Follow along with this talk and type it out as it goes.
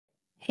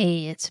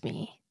Hey, it's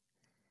me.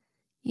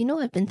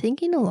 I've been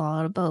thinking a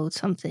lot about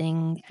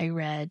something I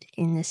read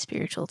in this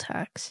spiritual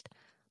text,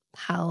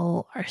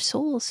 how our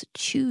souls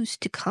choose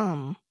to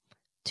come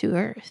to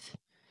Earth,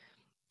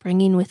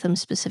 bringing with them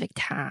specific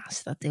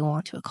tasks that they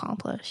want to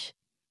accomplish.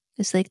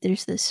 It's like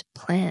there's this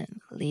plan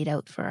laid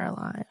out for our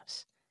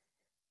lives.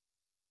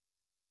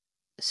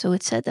 So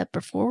it said that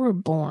before we're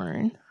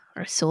born,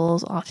 our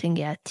souls often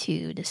get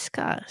to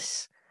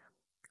discuss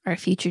our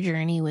future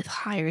journey with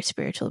higher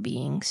spiritual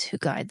beings who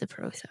guide the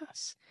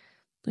process.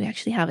 We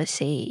actually have a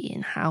say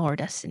in how our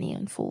destiny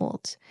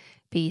unfolds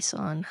based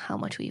on how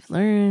much we've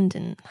learned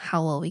and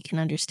how well we can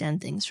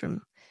understand things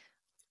from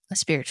a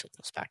spiritual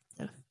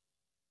perspective.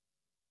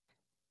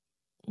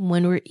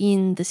 When we're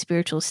in the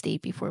spiritual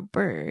state before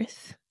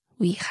birth,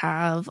 we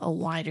have a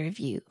wider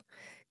view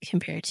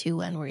compared to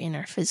when we're in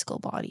our physical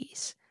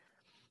bodies.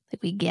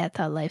 Like, we get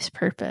that life's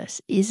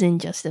purpose isn't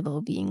just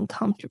about being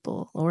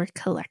comfortable or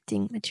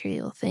collecting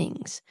material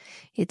things.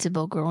 It's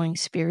about growing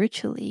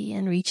spiritually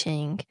and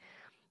reaching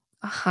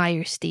a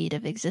higher state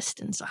of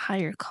existence, a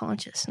higher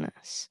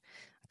consciousness,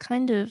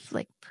 kind of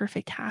like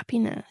perfect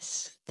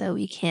happiness that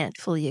we can't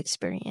fully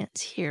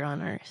experience here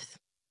on Earth.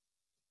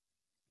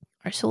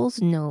 Our souls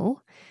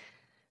know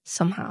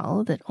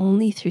somehow that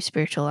only through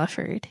spiritual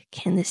effort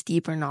can this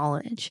deeper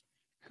knowledge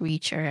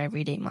reach our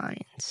everyday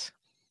minds.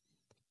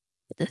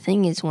 But the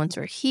thing is, once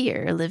we're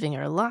here living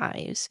our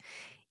lives,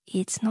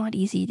 it's not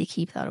easy to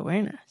keep that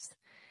awareness.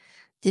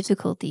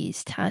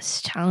 Difficulties,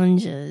 tests,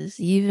 challenges,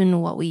 even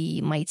what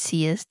we might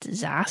see as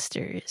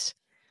disasters,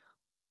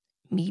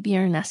 maybe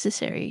are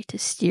necessary to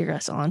steer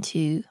us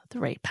onto the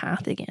right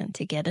path again,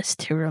 to get us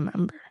to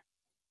remember.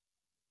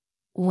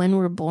 When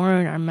we're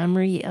born, our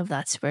memory of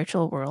that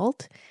spiritual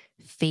world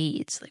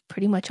fades like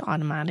pretty much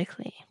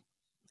automatically.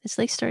 It's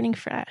like starting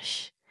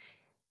fresh.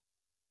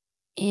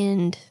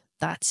 And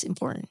that's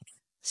important.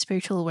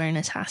 Spiritual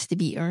awareness has to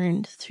be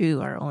earned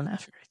through our own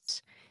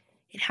efforts.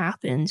 It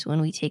happens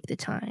when we take the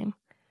time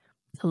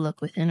to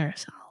look within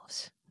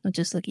ourselves, not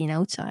just looking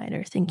outside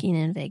or thinking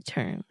in vague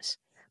terms,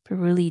 but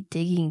really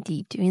digging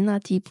deep, doing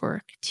that deep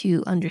work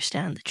to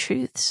understand the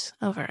truths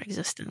of our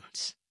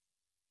existence.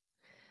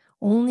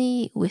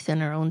 Only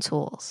within our own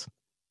souls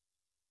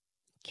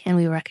can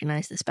we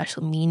recognize the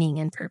special meaning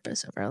and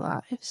purpose of our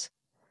lives,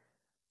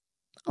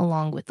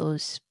 along with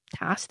those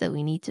tasks that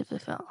we need to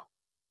fulfill.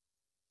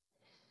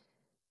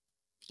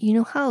 You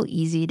know how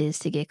easy it is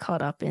to get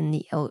caught up in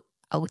the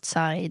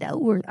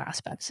outward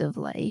aspects of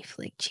life,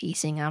 like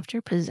chasing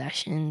after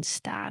possessions,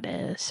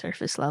 status,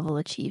 surface level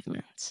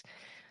achievements.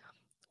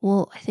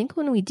 Well, I think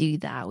when we do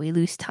that, we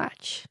lose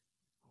touch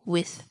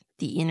with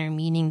the inner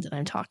meaning that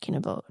I'm talking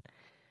about.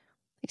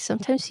 Like,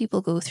 sometimes people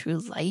go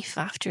through life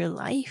after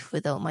life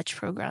without much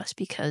progress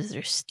because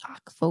they're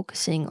stuck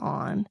focusing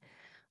on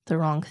the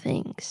wrong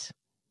things.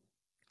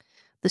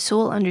 The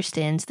soul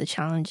understands the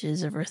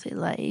challenges of earthly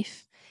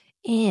life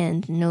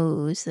and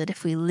knows that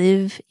if we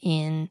live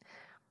in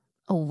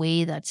a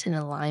way that's in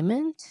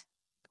alignment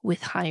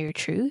with higher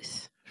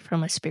truth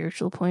from a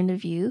spiritual point of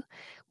view,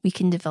 we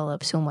can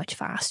develop so much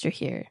faster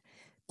here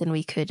than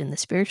we could in the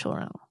spiritual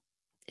realm.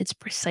 It's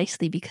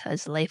precisely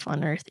because life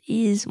on earth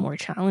is more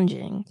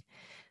challenging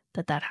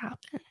that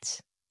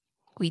happens.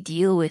 We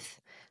deal with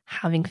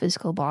having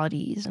physical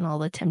bodies and all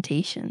the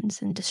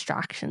temptations and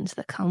distractions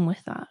that come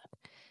with that.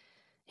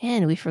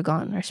 And we've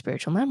forgotten our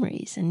spiritual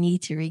memories and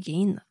need to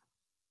regain them.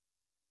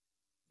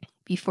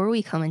 Before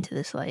we come into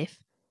this life,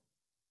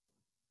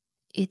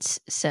 it's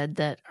said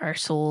that our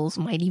souls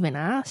might even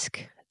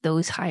ask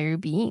those higher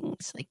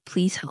beings, like,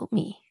 please help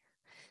me,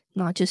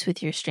 not just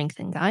with your strength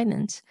and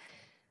guidance,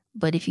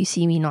 but if you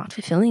see me not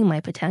fulfilling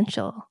my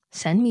potential,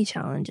 send me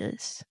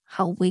challenges,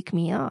 help wake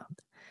me up,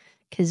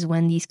 because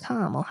when these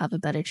come, I'll have a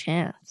better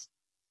chance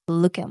to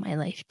look at my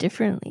life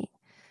differently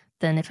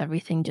than if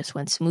everything just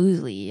went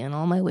smoothly and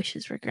all my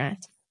wishes were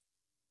granted.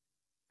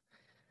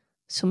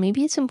 So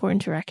maybe it's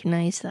important to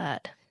recognize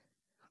that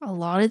a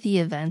lot of the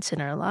events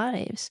in our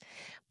lives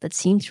that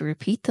seem to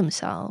repeat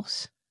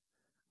themselves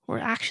were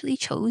actually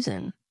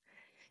chosen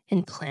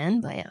and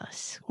planned by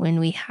us when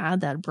we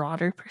had that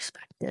broader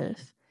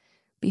perspective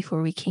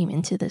before we came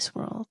into this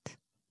world,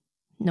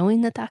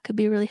 knowing that could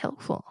be really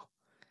helpful.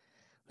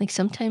 Like,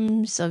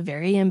 sometimes a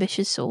very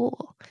ambitious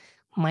soul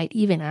might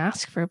even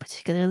ask for a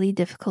particularly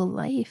difficult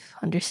life,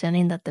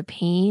 understanding that the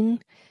pain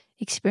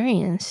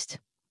experienced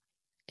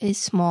is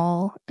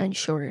small and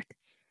short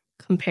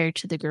compared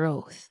to the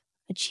growth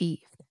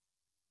achieved.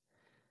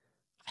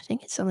 I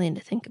think it's something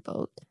to think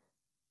about,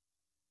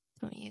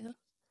 don't you?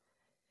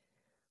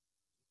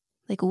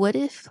 Like, what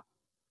if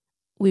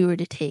we were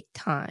to take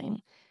time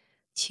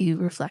to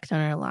reflect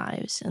on our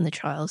lives and the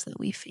trials that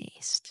we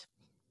faced?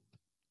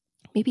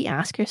 Maybe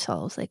ask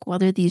ourselves, like,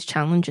 whether these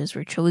challenges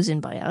were chosen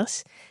by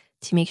us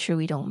to make sure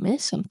we don't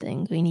miss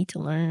something we need to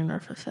learn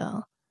or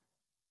fulfill.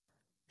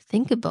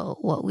 Think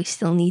about what we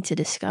still need to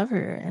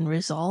discover and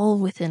resolve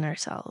within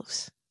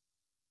ourselves.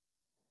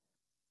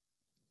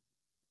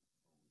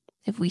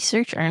 If we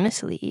search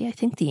earnestly, I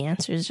think the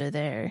answers are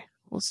there.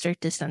 We'll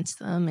start to sense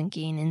them and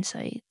gain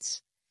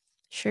insights.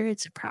 Sure,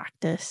 it's a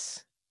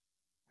practice,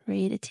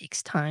 right? It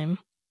takes time.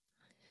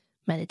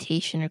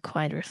 Meditation or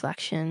quiet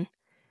reflection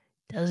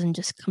doesn't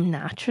just come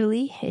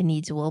naturally. It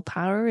needs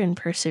willpower and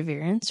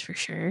perseverance for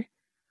sure.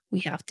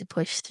 We have to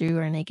push through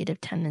our negative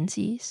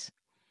tendencies.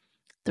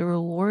 The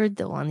reward,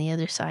 though, on the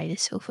other side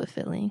is so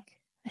fulfilling.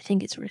 I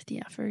think it's worth the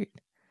effort.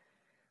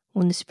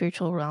 When the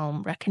spiritual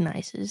realm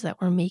recognizes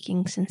that we're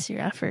making sincere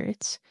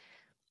efforts,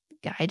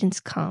 guidance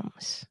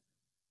comes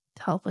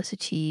to help us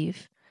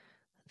achieve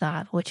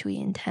that which we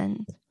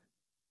intend.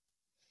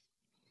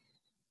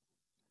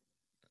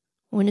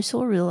 When a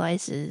soul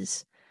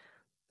realizes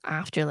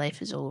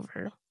afterlife is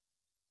over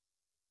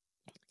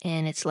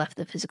and it's left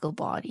the physical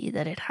body,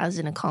 that it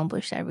hasn't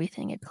accomplished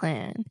everything it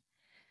planned,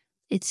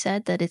 it's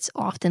said that it's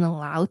often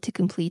allowed to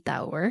complete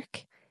that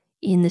work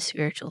in the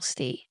spiritual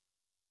state,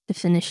 to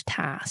finish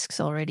tasks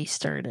already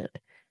started,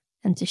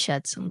 and to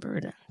shed some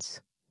burdens.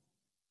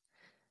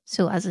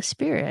 So as a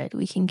spirit,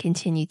 we can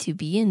continue to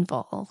be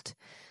involved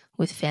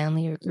with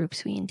family or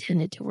groups we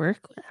intended to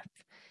work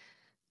with,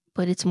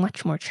 but it's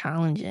much more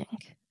challenging.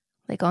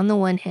 Like, on the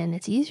one hand,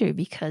 it's easier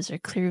because our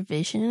clear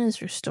vision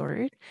is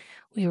restored.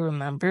 We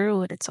remember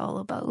what it's all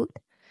about.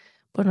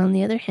 But on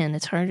the other hand,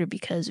 it's harder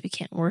because we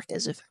can't work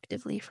as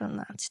effectively from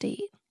that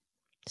state.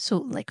 So,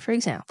 like, for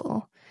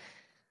example,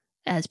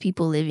 as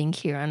people living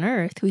here on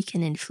Earth, we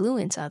can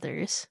influence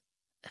others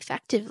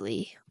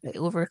effectively by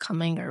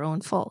overcoming our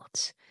own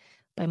faults,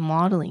 by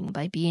modeling,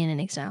 by being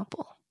an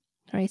example.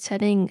 Right?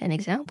 Setting an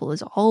example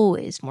is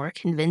always more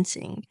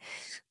convincing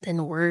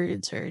than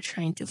words or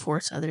trying to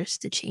force others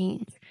to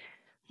change,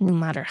 no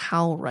matter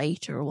how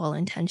right or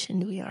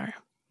well-intentioned we are.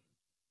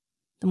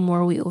 The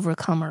more we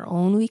overcome our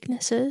own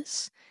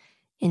weaknesses,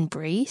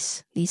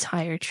 embrace these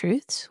higher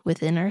truths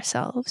within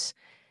ourselves,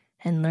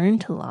 and learn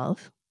to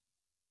love,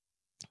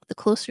 the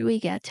closer we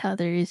get to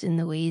others in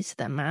the ways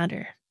that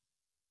matter.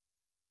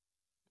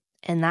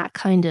 And that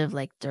kind of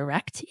like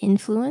indirect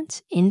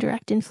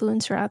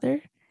influence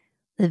rather,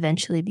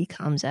 eventually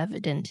becomes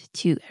evident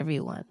to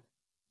everyone.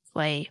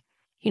 Why,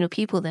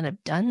 people that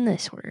have done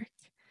this work,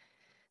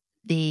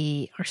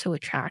 they are so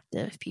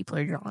attractive. People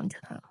are drawn to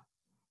them.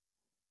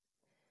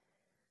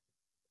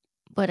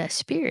 But as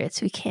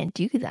spirits, we can't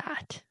do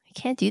that. We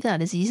can't do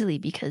that as easily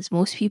because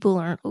most people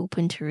aren't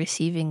open to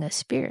receiving a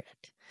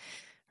spirit,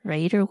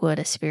 right? Or what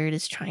a spirit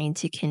is trying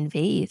to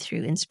convey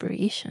through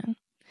inspiration.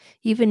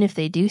 Even if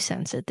they do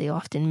sense it, they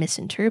often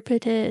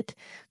misinterpret it,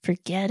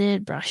 forget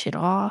it, brush it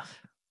off,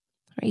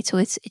 right? So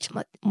it's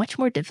much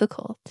more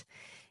difficult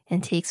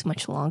and takes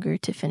much longer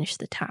to finish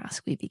the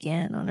task we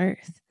began on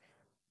Earth,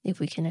 if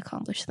we can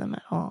accomplish them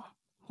at all.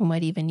 We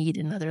might even need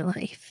another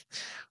life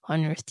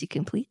on Earth to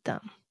complete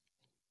them.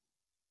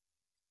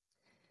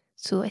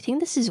 So I think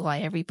this is why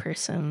every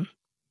person,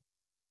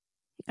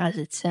 as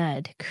it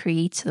said,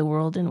 creates the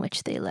world in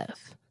which they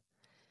live.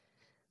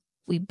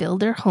 We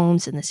build our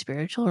homes in the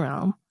spiritual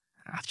realm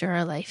after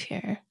our life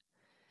here,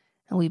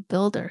 and we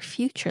build our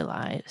future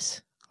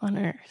lives on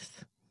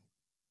Earth.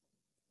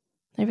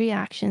 Every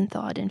action,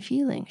 thought, and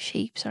feeling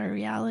shapes our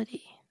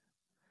reality.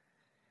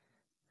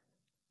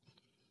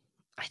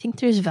 I think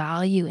there's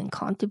value in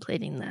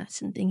contemplating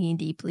this and thinking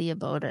deeply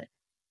about it,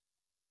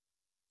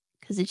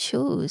 because it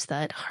shows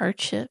that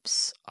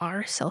hardships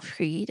are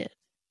self-created.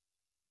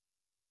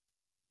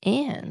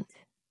 And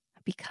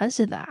because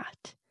of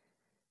that,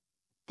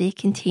 they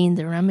contain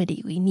the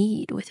remedy we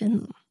need within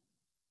them.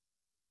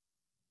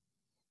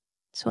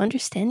 So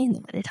understanding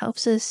that, it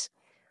helps us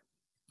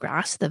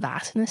grasp the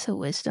vastness of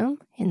wisdom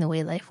in the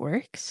way life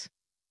works.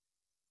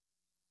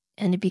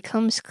 And it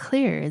becomes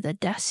clear that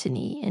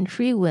destiny and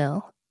free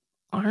will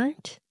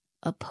aren't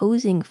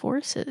opposing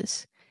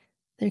forces.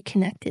 They're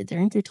connected, they're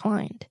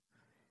intertwined.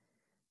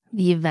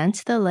 The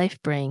events that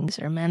life brings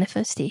are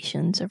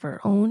manifestations of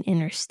our own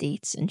inner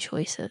states and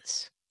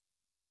choices.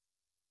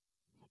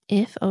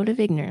 If out of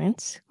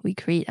ignorance we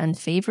create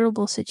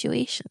unfavorable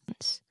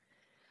situations,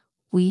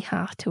 we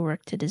have to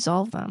work to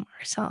dissolve them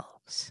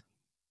ourselves.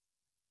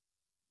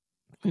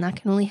 And that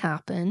can only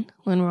happen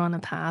when we're on a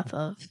path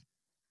of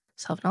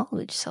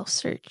self-knowledge,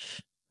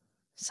 self-search,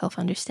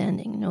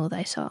 self-understanding, know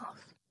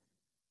thyself.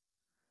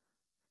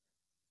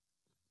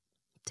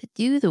 To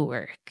do the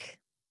work,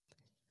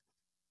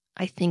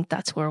 I think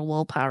that's where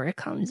willpower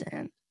comes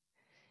in.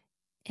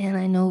 And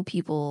I know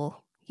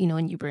people,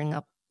 when you bring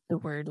up the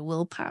word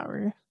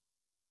willpower,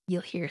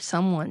 you'll hear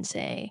someone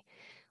say,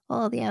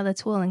 well, yeah,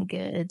 that's well and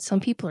good. Some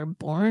people are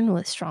born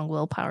with strong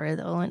willpower,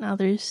 though, and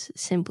others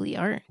simply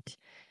aren't.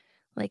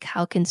 Like,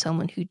 how can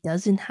someone who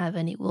doesn't have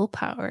any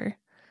willpower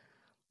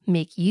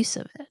make use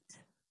of it,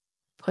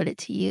 put it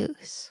to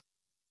use?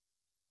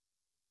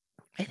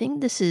 I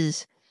think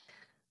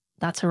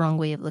that's a wrong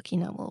way of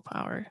looking at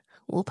willpower.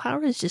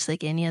 Willpower is just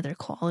like any other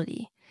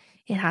quality.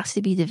 It has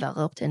to be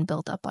developed and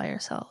built up by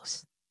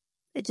ourselves.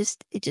 It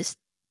just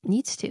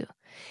needs to.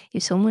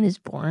 If someone is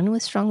born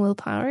with strong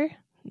willpower,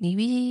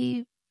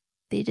 maybe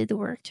they did the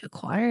work to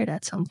acquire it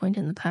at some point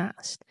in the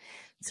past,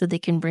 so they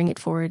can bring it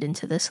forward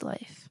into this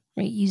life,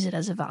 right? Use it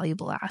as a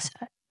valuable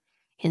asset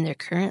in their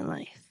current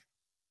life.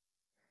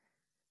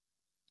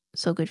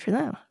 So good for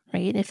them,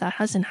 right? If that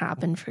hasn't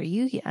happened for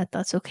you yet,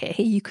 that's okay.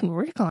 You can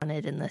work on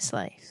it in this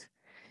life.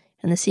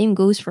 And the same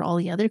goes for all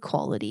the other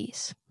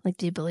qualities, like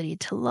the ability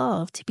to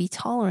love, to be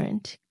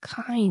tolerant,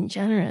 kind,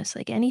 generous,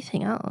 like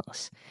anything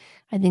else.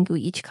 I think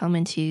we each come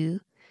into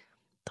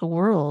the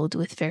world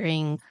with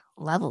varying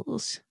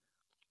levels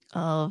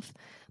of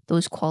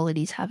those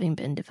qualities having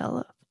been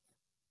developed.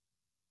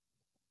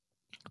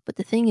 But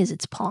the thing is,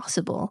 it's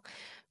possible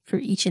for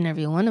each and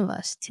every one of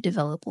us to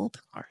develop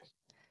willpower,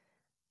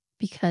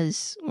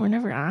 because we're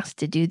never asked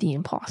to do the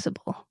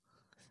impossible.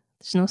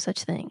 There's no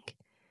such thing.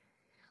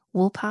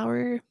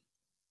 Willpower,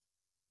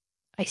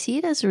 I see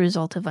it as a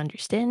result of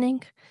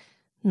understanding,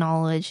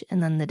 knowledge,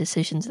 and then the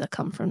decisions that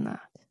come from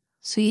that.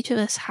 So each of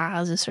us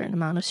has a certain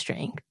amount of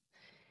strength,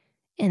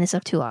 and it's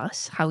up to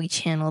us how we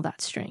channel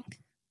that strength.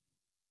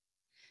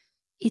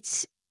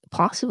 It's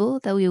possible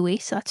that we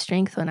waste that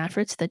strength on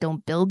efforts that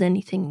don't build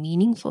anything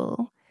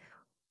meaningful,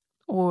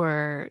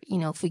 or,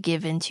 if we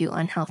give into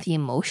unhealthy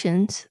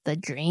emotions that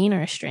drain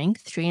our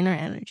strength, drain our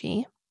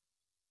energy,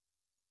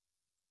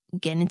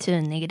 get into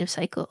negative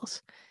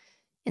cycles,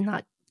 and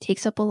that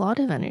takes up a lot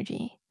of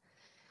energy.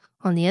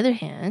 On the other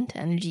hand,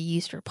 energy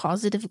used for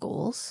positive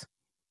goals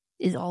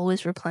is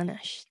always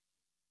replenished.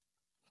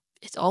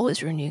 It's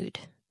always renewed.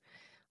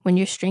 When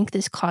your strength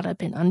is caught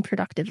up in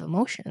unproductive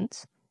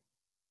emotions,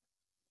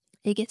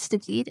 it gets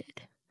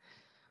depleted,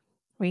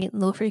 right?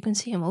 Low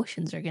frequency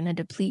emotions are going to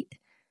deplete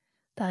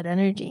that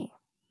energy.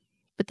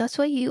 But that's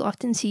why you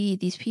often see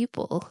these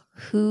people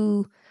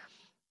who,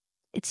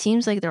 it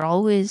seems like they're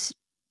always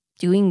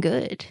doing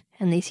good,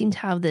 and they seem to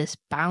have this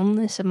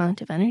boundless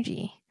amount of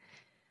energy.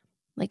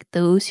 Like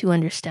those who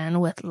understand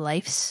what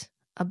life's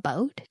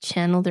about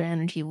channel their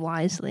energy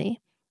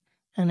wisely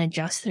and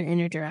adjust their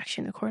inner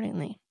direction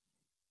accordingly.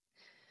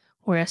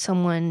 Whereas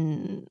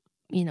someone,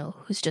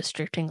 who's just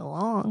drifting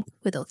along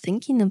without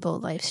thinking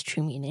about life's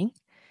true meaning,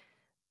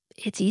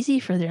 it's easy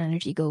for their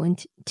energy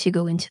to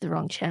go into the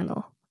wrong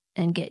channel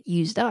and get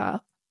used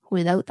up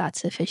without that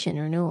sufficient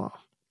renewal.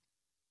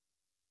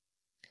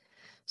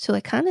 So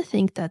I kind of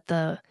think that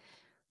the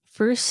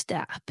first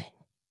step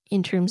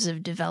in terms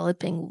of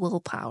developing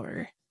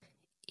willpower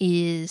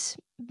is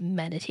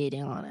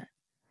meditating on it,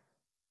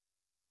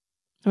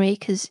 right?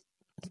 Because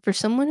for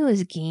someone who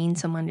has gained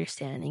some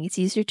understanding, it's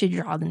easier to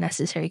draw the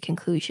necessary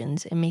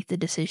conclusions and make the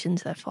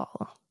decisions that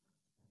follow.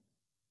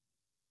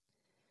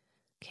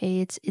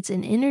 Okay, it's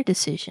an inner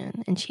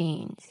decision and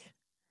change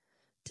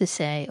to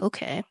say,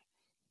 okay,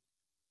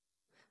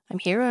 I'm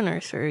here on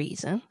earth for a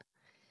reason.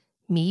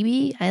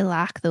 Maybe I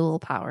lack the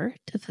willpower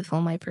to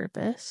fulfill my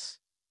purpose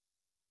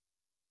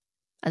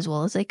as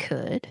well as I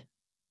could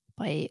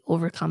by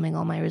overcoming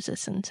all my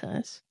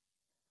resistances.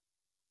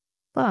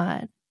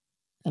 But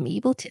I'm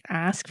able to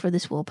ask for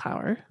this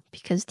willpower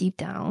because deep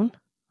down,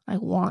 I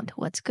want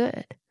what's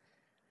good.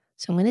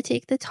 So I'm going to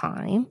take the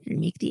time and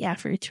make the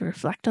effort to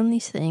reflect on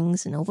these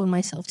things and open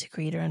myself to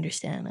greater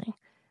understanding.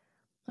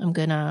 I'm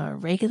going to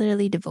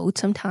regularly devote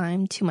some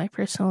time to my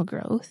personal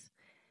growth.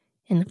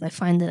 And if I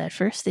find that at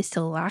first they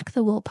still lack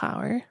the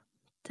willpower,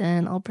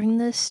 then I'll bring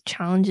this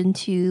challenge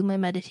into my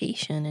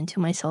meditation, into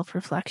my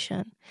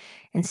self-reflection,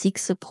 and seek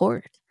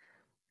support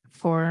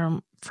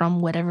from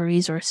whatever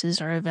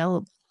resources are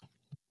available.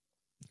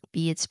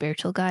 Be it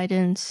spiritual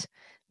guidance,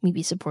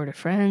 maybe supportive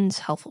friends,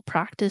 helpful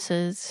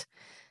practices,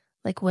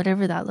 like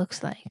whatever that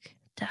looks like,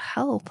 to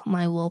help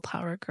my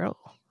willpower grow.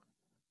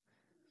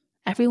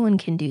 Everyone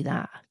can do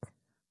that,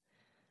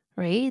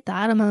 right?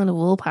 That amount of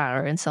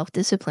willpower and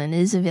self-discipline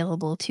is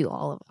available to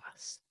all of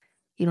us.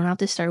 You don't have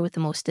to start with the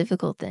most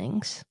difficult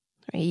things,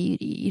 right?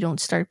 You don't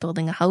start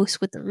building a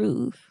house with the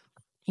roof.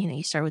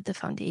 You start with the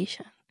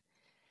foundation.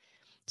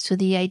 So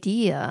the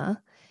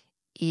idea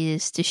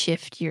is to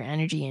shift your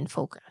energy and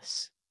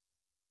focus.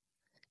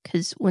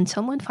 Because when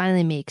someone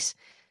finally makes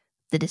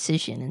the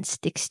decision and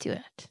sticks to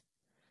it,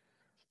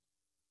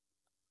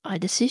 a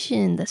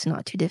decision that's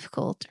not too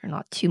difficult or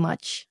not too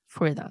much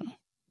for them,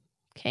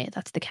 okay,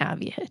 that's the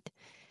caveat,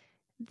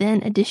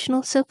 then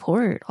additional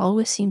support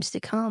always seems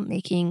to come,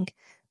 making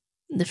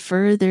the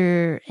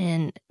further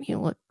and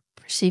what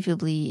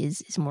perceivably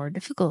is more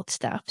difficult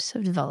steps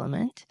of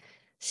development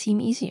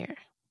seem easier.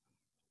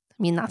 I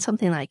mean, that's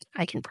something like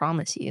I can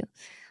promise you.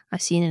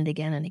 I've seen it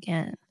again and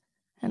again,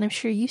 and I'm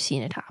sure you've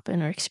seen it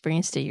happen or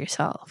experienced it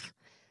yourself.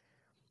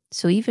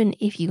 So even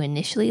if you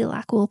initially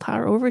lack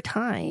willpower, over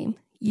time,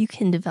 you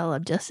can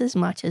develop just as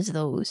much as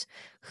those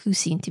who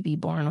seem to be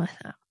born with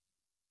it.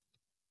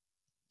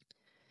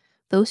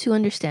 Those who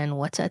understand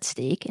what's at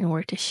stake and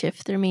where to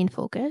shift their main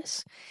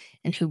focus,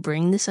 and who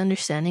bring this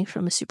understanding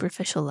from a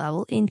superficial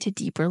level into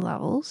deeper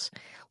levels,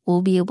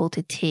 will be able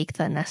to take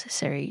that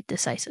necessary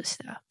decisive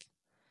step.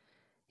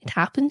 It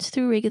happens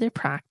through regular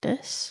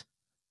practice.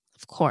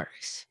 Of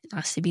course, it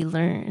has to be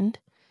learned.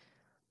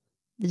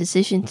 The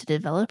decision to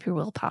develop your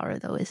willpower,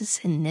 though, is a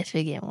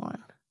significant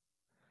one.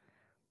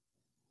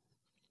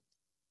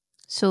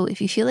 So if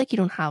you feel like you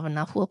don't have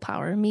enough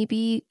willpower,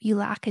 maybe you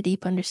lack a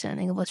deep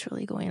understanding of what's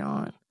really going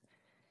on.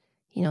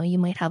 You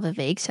might have a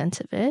vague sense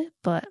of it,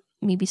 but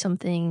maybe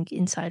something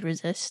inside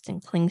resists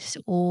and clings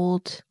to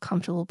old,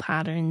 comfortable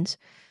patterns,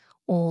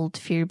 old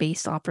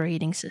fear-based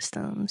operating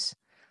systems.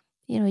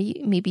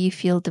 Maybe you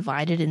feel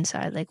divided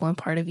inside, like one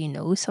part of you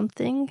knows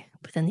something,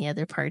 but then the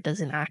other part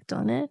doesn't act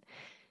on it.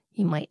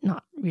 You might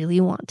not really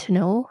want to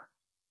know.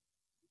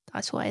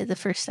 That's why the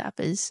first step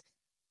is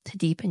to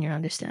deepen your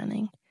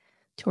understanding,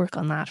 to work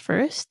on that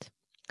first,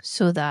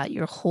 so that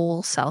your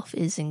whole self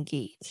is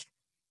engaged.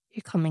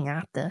 You're coming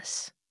at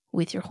this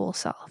with your whole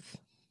self.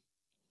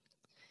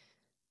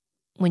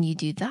 When you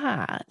do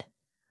that,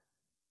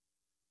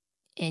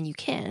 and you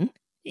can,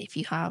 if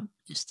you have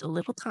just a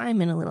little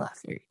time and a little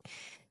effort,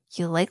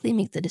 you'll likely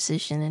make the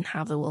decision and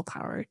have the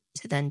willpower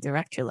to then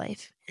direct your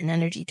life and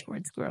energy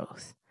towards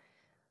growth.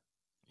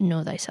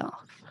 Know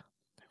thyself,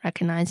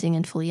 recognizing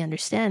and fully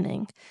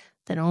understanding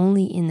that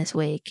only in this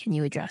way can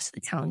you address the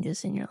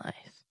challenges in your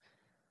life.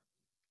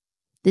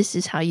 This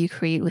is how you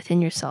create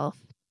within yourself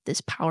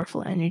this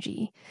powerful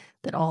energy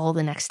that all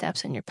the next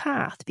steps on your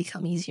path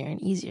become easier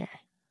and easier.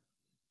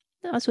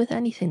 As with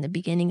anything, the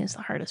beginning is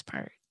the hardest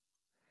part.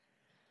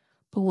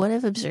 But what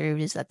I've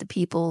observed is that the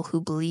people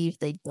who believe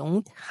they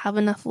don't have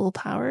enough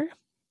willpower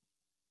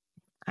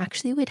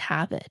actually would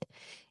have it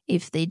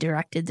if they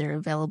directed their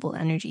available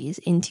energies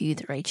into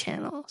the right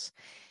channels,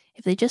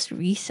 if they just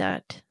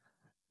reset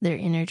their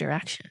inner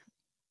direction.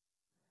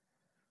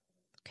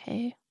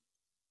 Okay?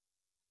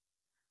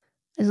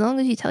 As long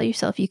as you tell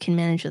yourself you can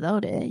manage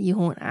without it, you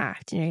won't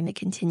act and you're going to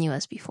continue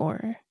as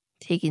before.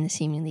 Taking the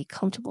seemingly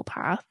comfortable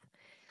path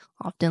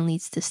often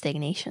leads to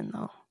stagnation,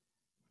 though.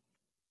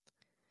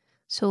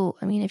 So,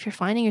 if you're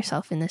finding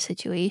yourself in this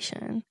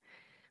situation,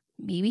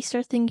 maybe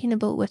start thinking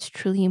about what's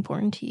truly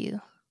important to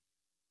you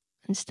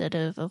instead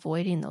of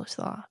avoiding those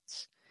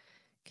thoughts.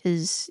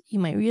 Because you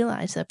might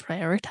realize that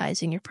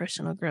prioritizing your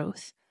personal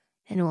growth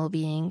and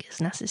well-being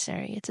is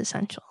necessary. It's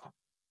essential.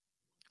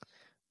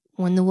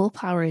 When the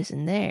willpower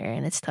isn't there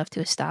and it's tough to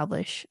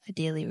establish a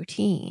daily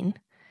routine,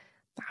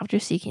 after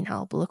seeking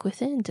help, look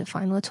within to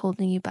find what's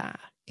holding you back.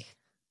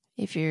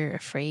 If you're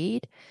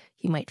afraid,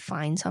 you might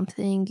find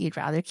something you'd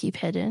rather keep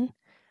hidden.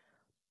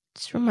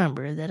 Just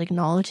remember that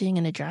acknowledging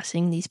and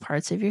addressing these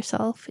parts of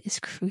yourself is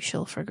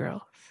crucial for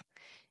growth.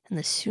 And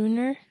the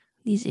sooner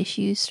these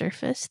issues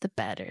surface, the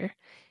better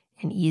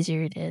and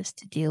easier it is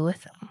to deal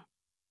with them.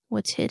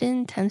 What's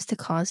hidden tends to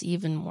cause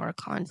even more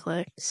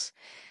conflicts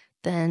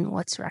than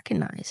what's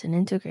recognized and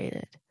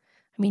integrated.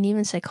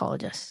 Even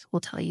psychologists will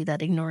tell you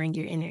that ignoring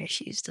your inner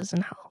issues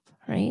doesn't help,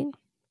 right?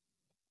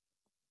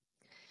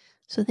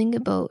 So think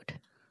about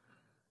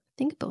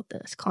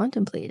this,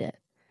 contemplate it.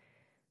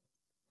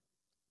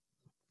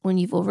 When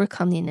you've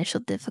overcome the initial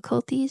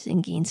difficulties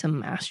and gained some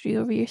mastery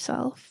over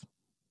yourself,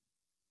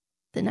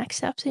 the next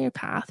steps in your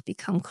path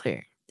become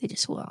clear. They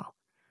just will.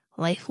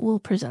 Life will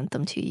present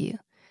them to you.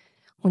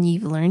 When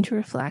you've learned to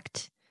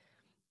reflect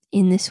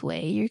in this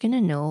way, you're going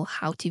to know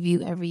how to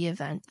view every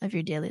event of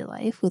your daily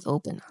life with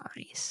open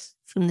eyes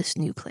from this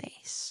new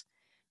place.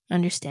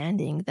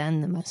 Understanding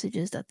then the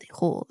messages that they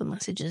hold, the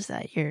messages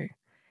that you're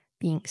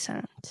being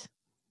sent.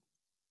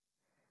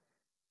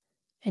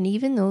 And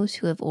even those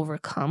who have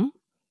overcome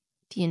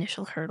the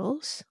initial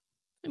hurdles,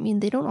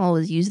 they don't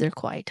always use their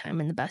quiet time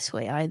in the best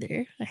way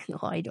either. I know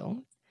I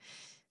don't.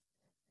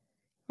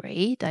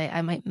 Right?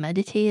 I might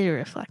meditate or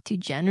reflect too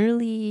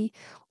generally,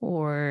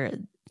 or,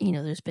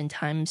 there's been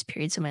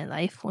periods in my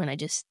life when I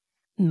just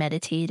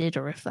meditated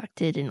or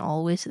reflected in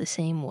always the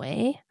same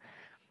way.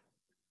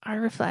 Our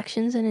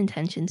reflections and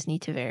intentions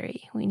need to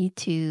vary. We need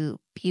to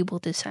be able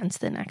to sense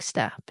the next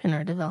step in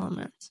our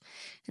development.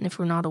 And if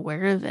we're not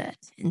aware of it,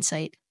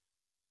 insight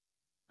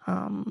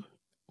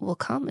will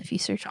come if you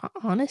search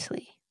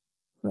honestly.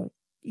 Right.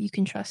 You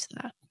can trust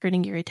that,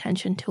 turning your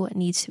attention to what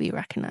needs to be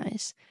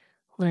recognized,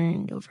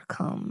 learned,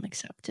 overcome,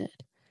 accepted.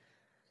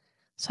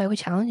 So I would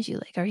challenge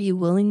you, are you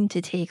willing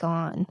to take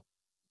on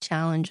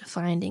challenge of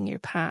finding your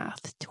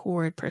path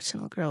toward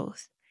personal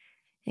growth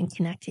and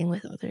connecting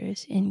with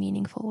others in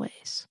meaningful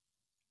ways?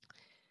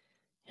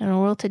 In our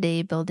world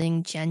today,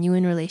 building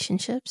genuine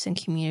relationships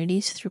and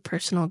communities through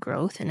personal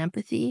growth and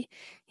empathy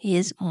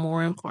is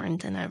more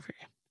important than ever.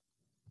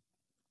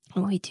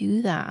 When we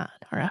do that,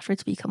 our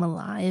efforts become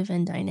alive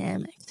and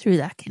dynamic through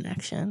that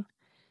connection.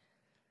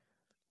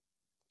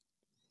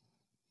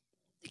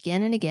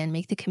 Again and again,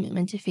 make the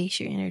commitment to face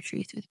your inner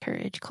truth with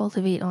courage.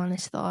 Cultivate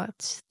honest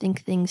thoughts.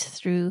 Think things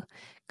through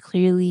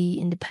clearly,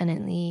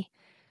 independently.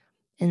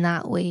 In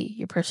that way,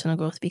 your personal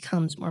growth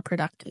becomes more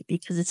productive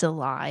because it's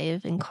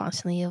alive and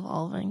constantly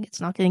evolving. It's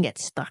not going to get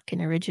stuck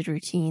in a rigid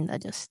routine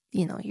that just,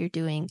 you're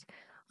doing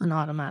on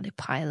automatic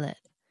pilot.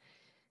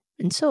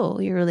 And so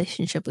your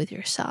relationship with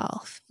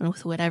yourself and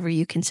with whatever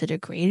you consider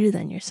greater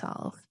than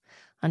yourself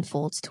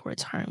unfolds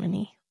towards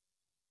harmony.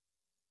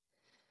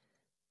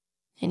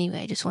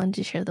 Anyway, I just wanted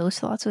to share those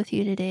thoughts with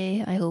you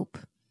today. I hope,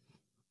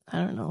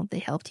 they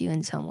helped you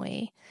in some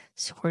way,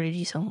 supported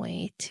you some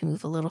way to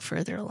move a little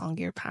further along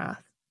your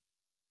path.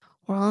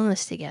 We're all in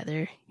this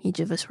together, each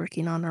of us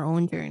working on our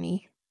own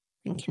journey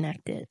and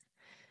connected,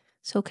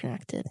 so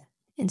connected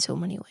in so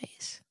many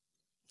ways.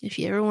 If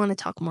you ever want to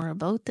talk more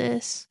about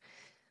this,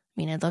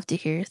 I mean, I'd love to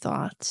hear your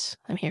thoughts.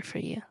 I'm here for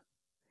you.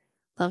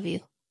 Love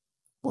you.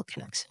 We'll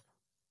connect soon.